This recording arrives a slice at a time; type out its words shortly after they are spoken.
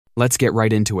Let's get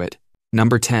right into it.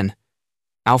 Number 10.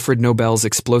 Alfred Nobel's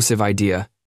explosive idea.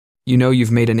 You know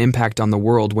you've made an impact on the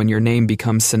world when your name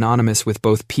becomes synonymous with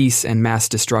both peace and mass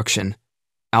destruction.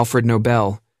 Alfred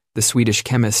Nobel, the Swedish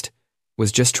chemist,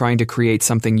 was just trying to create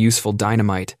something useful: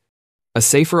 dynamite. A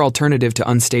safer alternative to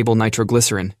unstable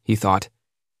nitroglycerin, he thought.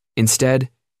 Instead,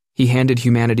 he handed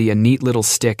humanity a neat little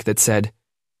stick that said,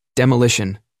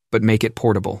 "Demolition, but make it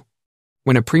portable."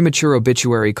 When a premature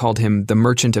obituary called him the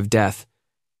Merchant of Death,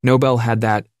 Nobel had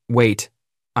that, "Wait,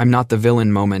 I'm not the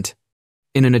villain" moment.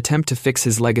 In an attempt to fix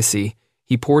his legacy,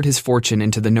 he poured his fortune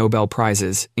into the Nobel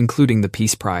Prizes, including the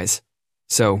Peace Prize.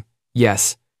 So,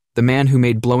 yes, the man who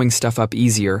made blowing stuff up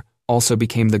easier also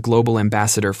became the global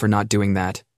ambassador for not doing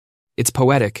that. It's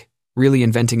poetic, really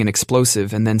inventing an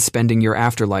explosive and then spending your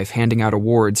afterlife handing out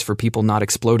awards for people not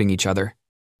exploding each other.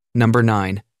 Number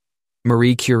 9.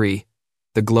 Marie Curie,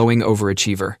 the glowing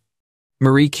overachiever.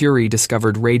 Marie Curie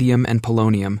discovered radium and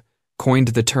polonium, coined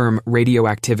the term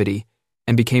radioactivity,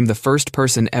 and became the first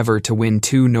person ever to win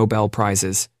 2 Nobel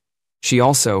Prizes. She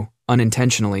also,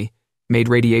 unintentionally, made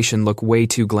radiation look way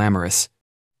too glamorous.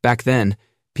 Back then,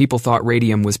 people thought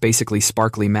radium was basically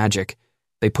sparkly magic.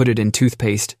 They put it in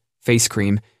toothpaste, face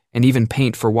cream, and even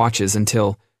paint for watches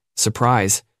until,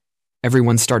 surprise,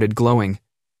 everyone started glowing,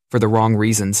 for the wrong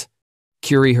reasons.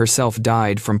 Curie herself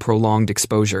died from prolonged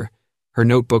exposure. Her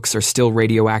notebooks are still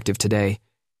radioactive today,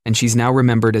 and she's now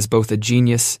remembered as both a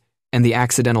genius and the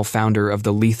accidental founder of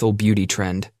the lethal beauty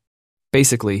trend.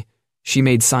 Basically, she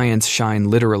made science shine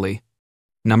literally.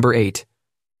 Number 8.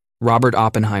 Robert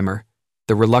Oppenheimer,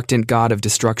 the reluctant god of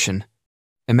destruction.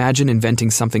 Imagine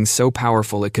inventing something so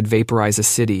powerful it could vaporize a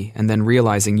city and then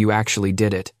realizing you actually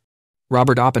did it.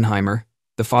 Robert Oppenheimer,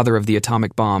 the father of the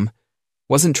atomic bomb,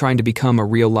 wasn't trying to become a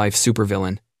real-life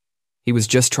supervillain. He was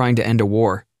just trying to end a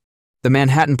war. The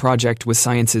Manhattan Project was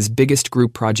science's biggest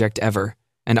group project ever,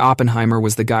 and Oppenheimer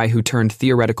was the guy who turned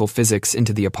theoretical physics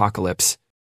into the apocalypse.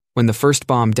 When the first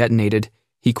bomb detonated,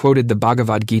 he quoted the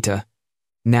Bhagavad Gita,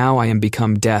 "Now I am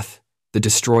become death, the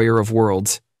destroyer of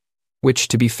worlds," which,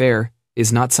 to be fair,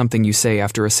 is not something you say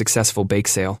after a successful bake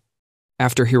sale.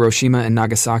 After Hiroshima and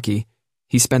Nagasaki,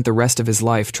 he spent the rest of his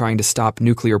life trying to stop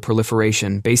nuclear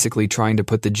proliferation, basically trying to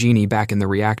put the genie back in the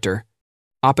reactor.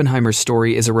 Oppenheimer's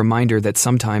story is a reminder that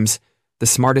sometimes the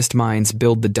smartest minds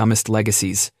build the dumbest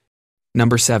legacies.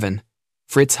 Number 7.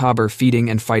 Fritz Haber feeding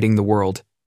and fighting the world.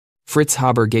 Fritz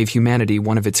Haber gave humanity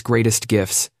one of its greatest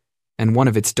gifts, and one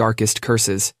of its darkest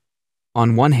curses.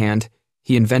 On one hand,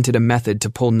 he invented a method to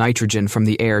pull nitrogen from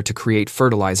the air to create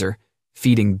fertilizer,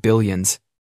 feeding billions.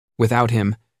 Without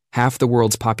him, half the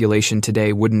world's population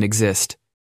today wouldn't exist.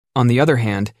 On the other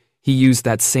hand, he used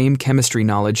that same chemistry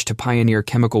knowledge to pioneer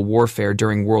chemical warfare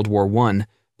during World War I,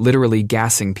 literally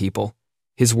gassing people.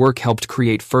 His work helped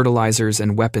create fertilizers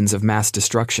and weapons of mass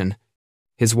destruction.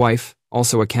 His wife,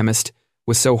 also a chemist,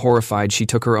 was so horrified she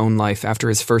took her own life after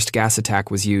his first gas attack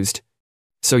was used.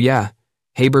 So yeah,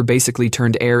 Haber basically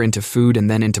turned air into food and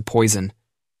then into poison.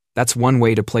 That's one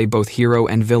way to play both hero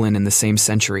and villain in the same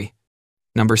century.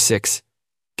 Number 6.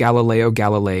 Galileo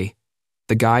Galilei,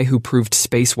 the guy who proved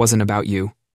space wasn't about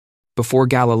you. Before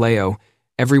Galileo,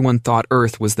 everyone thought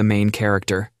Earth was the main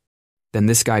character. Then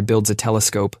this guy builds a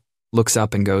telescope, looks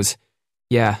up and goes,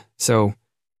 "Yeah, so,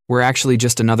 we're actually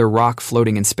just another rock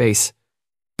floating in space."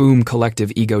 Boom,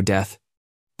 collective ego death.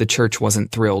 The church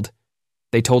wasn't thrilled.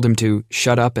 They told him to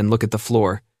shut up and look at the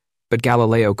floor, but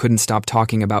Galileo couldn't stop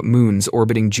talking about moons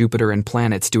orbiting Jupiter and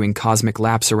planets doing cosmic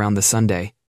laps around the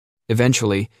Sunday.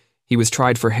 Eventually, he was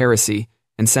tried for heresy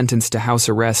and sentenced to house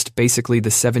arrest, basically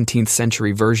the 17th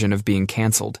century version of being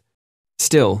cancelled.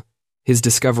 Still, his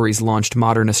discoveries launched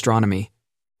modern astronomy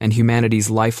and humanity's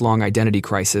lifelong identity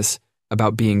crisis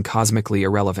about being cosmically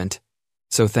irrelevant.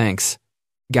 So thanks,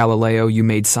 Galileo, you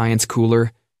made science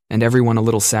cooler and everyone a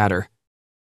little sadder.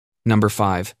 Number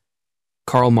 5.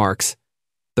 Karl Marx,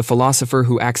 the philosopher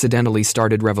who accidentally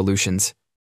started revolutions.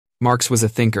 Marx was a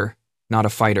thinker, not a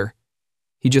fighter.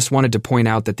 He just wanted to point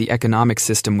out that the economic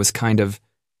system was kind of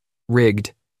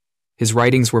rigged. His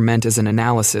writings were meant as an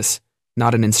analysis,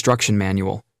 not an instruction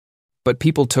manual. But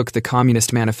people took the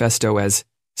Communist Manifesto as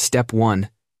Step 1,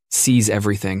 seize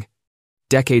everything.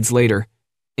 Decades later,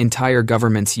 entire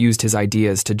governments used his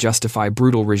ideas to justify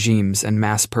brutal regimes and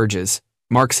mass purges.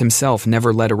 Marx himself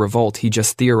never led a revolt, he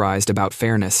just theorized about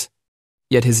fairness.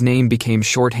 Yet his name became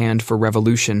shorthand for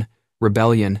revolution,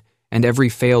 rebellion, and every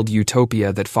failed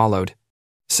utopia that followed.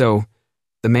 So,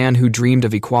 the man who dreamed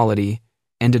of equality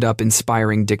ended up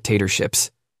inspiring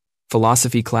dictatorships.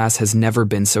 Philosophy class has never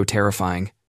been so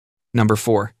terrifying. Number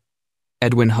 4.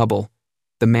 Edwin Hubble,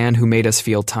 the man who made us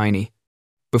feel tiny.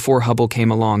 Before Hubble came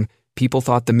along, People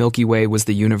thought the Milky Way was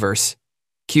the universe.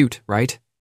 Cute, right?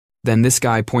 Then this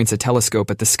guy points a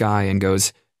telescope at the sky and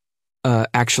goes,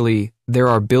 actually, there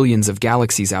are billions of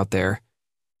galaxies out there.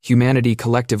 Humanity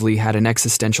collectively had an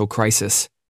existential crisis.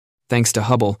 Thanks to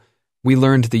Hubble, we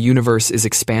learned the universe is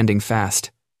expanding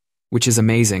fast, which is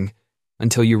amazing,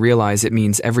 until you realize it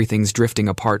means everything's drifting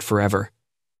apart forever.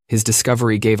 His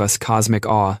discovery gave us cosmic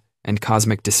awe and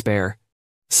cosmic despair.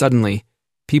 Suddenly,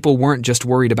 people weren't just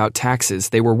worried about taxes,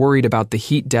 they were worried about the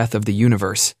heat death of the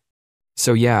universe.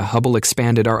 So yeah, Hubble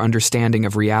expanded our understanding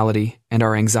of reality and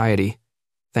our anxiety.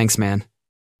 Thanks, man.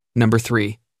 Number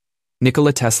 3.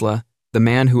 Nikola Tesla, the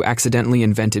man who accidentally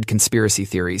invented conspiracy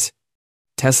theories.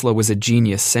 Tesla was a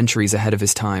genius centuries ahead of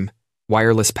his time.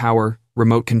 Wireless power,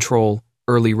 remote control,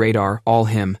 early radar, all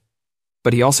him.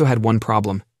 But he also had one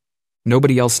problem.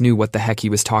 Nobody else knew what the heck he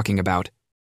was talking about.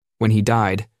 When he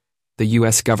died, the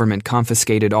US government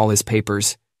confiscated all his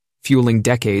papers, fueling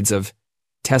decades of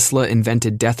Tesla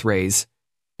invented death rays,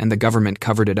 and the government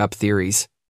covered it up theories.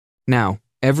 Now,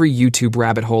 every YouTube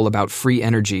rabbit hole about free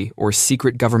energy or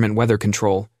secret government weather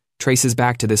control traces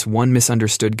back to this one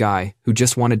misunderstood guy who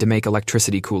just wanted to make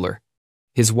electricity cooler.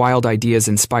 His wild ideas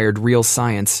inspired real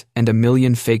science and a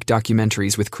million fake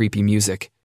documentaries with creepy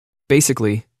music.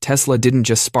 Basically, Tesla didn't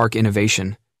just spark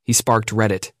innovation, he sparked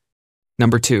Reddit.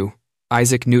 Number 2.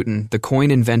 Isaac Newton, the coin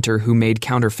inventor who made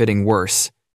counterfeiting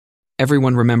worse.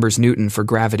 Everyone remembers Newton for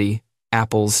gravity,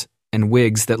 apples, and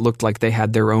wigs that looked like they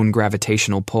had their own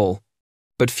gravitational pull.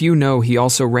 But few know he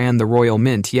also ran the Royal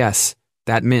Mint, yes,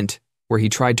 that mint, where he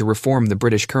tried to reform the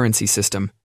British currency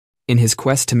system. In his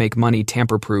quest to make money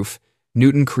tamper-proof,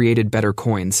 Newton created better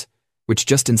coins, which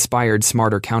just inspired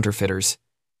smarter counterfeiters.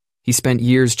 He spent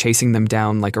years chasing them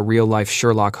down like a real-life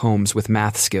Sherlock Holmes with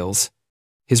math skills.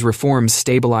 His reforms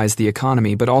stabilized the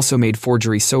economy but also made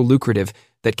forgery so lucrative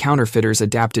that counterfeiters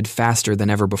adapted faster than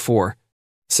ever before.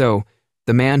 So,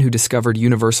 the man who discovered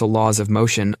universal laws of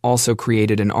motion also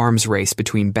created an arms race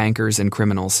between bankers and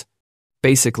criminals.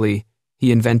 Basically,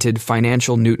 he invented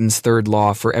financial Newton's third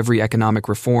law: for every economic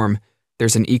reform,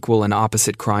 there's an equal and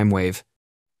opposite crime wave.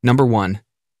 Number 1.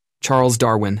 Charles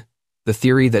Darwin, the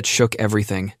theory that shook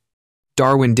everything.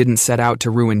 Darwin didn't set out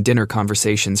to ruin dinner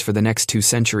conversations for the next 2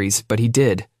 centuries, but he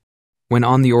did. When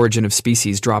On the Origin of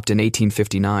Species dropped in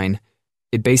 1859,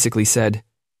 it basically said,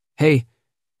 hey,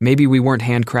 maybe we weren't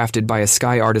handcrafted by a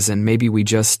sky artisan, maybe we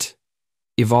just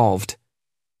evolved.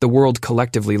 The world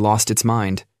collectively lost its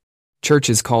mind.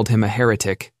 Churches called him a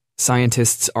heretic,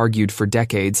 scientists argued for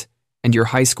decades, and your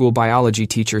high school biology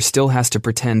teacher still has to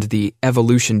pretend the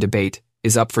evolution debate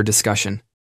is up for discussion.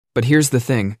 But here's the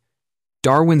thing.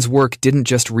 Darwin's work didn't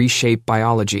just reshape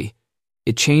biology,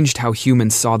 it changed how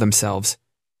humans saw themselves.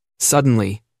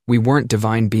 Suddenly, we weren't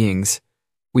divine beings.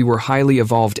 We were highly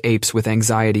evolved apes with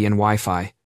anxiety and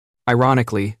Wi-Fi.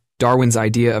 Ironically, Darwin's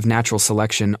idea of natural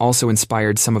selection also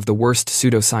inspired some of the worst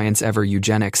pseudoscience ever: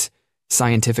 eugenics,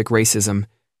 scientific racism,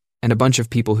 and a bunch of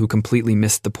people who completely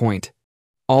missed the point.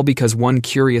 All because one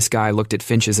curious guy looked at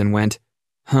finches and went,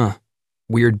 huh,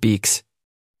 weird beaks.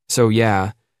 So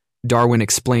yeah, Darwin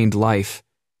explained life,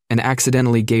 and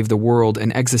accidentally gave the world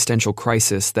an existential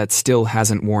crisis that still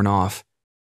hasn't worn off.